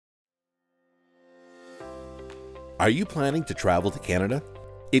Are you planning to travel to Canada?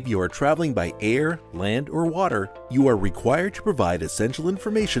 If you are traveling by air, land, or water, you are required to provide essential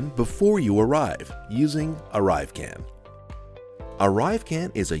information before you arrive using ArriveCAN.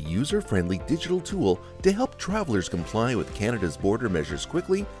 ArriveCAN is a user-friendly digital tool to help travelers comply with Canada's border measures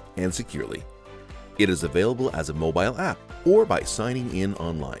quickly and securely. It is available as a mobile app or by signing in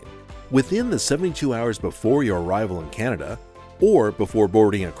online. Within the 72 hours before your arrival in Canada, or before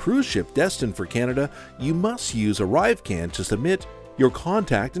boarding a cruise ship destined for Canada, you must use ArriveCAN to submit your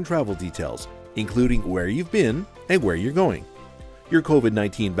contact and travel details, including where you've been and where you're going, your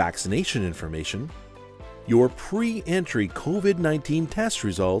COVID-19 vaccination information, your pre-entry COVID-19 test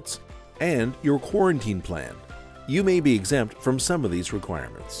results, and your quarantine plan. You may be exempt from some of these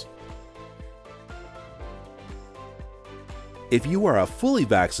requirements. If you are a fully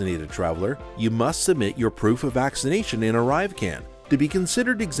vaccinated traveler, you must submit your proof of vaccination in ArriveCAN to be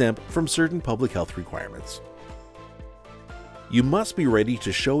considered exempt from certain public health requirements. You must be ready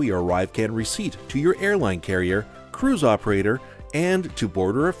to show your ArriveCAN receipt to your airline carrier, cruise operator, and to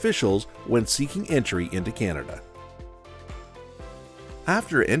border officials when seeking entry into Canada.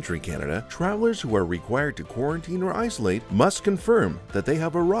 After entering Canada, travelers who are required to quarantine or isolate must confirm that they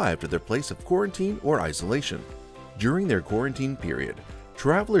have arrived at their place of quarantine or isolation. During their quarantine period,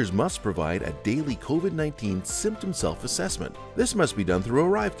 travelers must provide a daily COVID-19 symptom self-assessment. This must be done through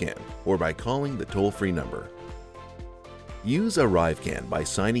ArriveCAN or by calling the toll-free number. Use ArriveCAN by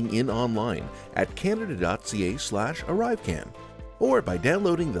signing in online at canada.ca/ArriveCAN or by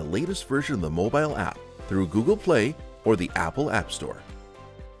downloading the latest version of the mobile app through Google Play or the Apple App Store.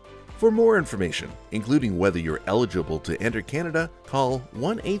 For more information, including whether you're eligible to enter Canada, call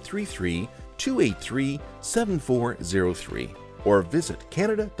 1-833-283-7403 or visit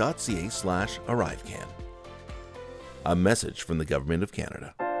canada.ca/ArriveCAN. A message from the Government of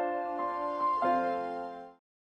Canada.